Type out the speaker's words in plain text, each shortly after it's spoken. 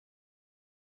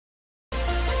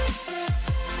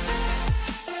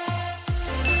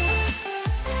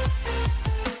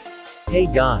Hey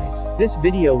guys, this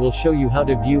video will show you how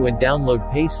to view and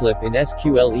download Payslip in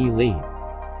SQL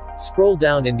eLeave. Scroll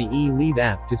down in the eLeave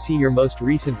app to see your most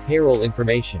recent payroll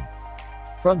information.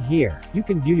 From here, you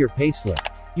can view your Payslip.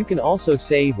 You can also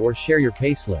save or share your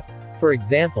Payslip. For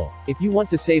example, if you want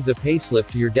to save the Payslip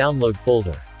to your download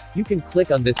folder, you can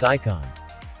click on this icon.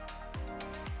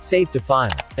 Save to file,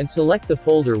 and select the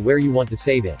folder where you want to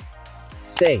save it.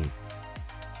 Save.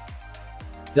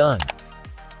 Done.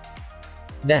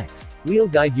 Next, we'll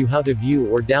guide you how to view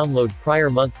or download prior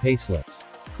month payslips.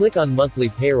 Click on Monthly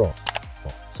Payroll.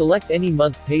 Select any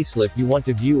month payslip you want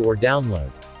to view or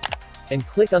download. And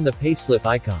click on the Payslip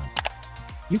icon.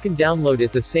 You can download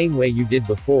it the same way you did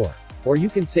before. Or you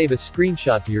can save a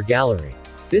screenshot to your gallery.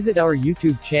 Visit our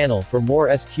YouTube channel for more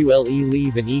SQL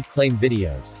eLeave and eClaim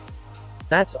videos.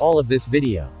 That's all of this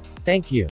video. Thank you.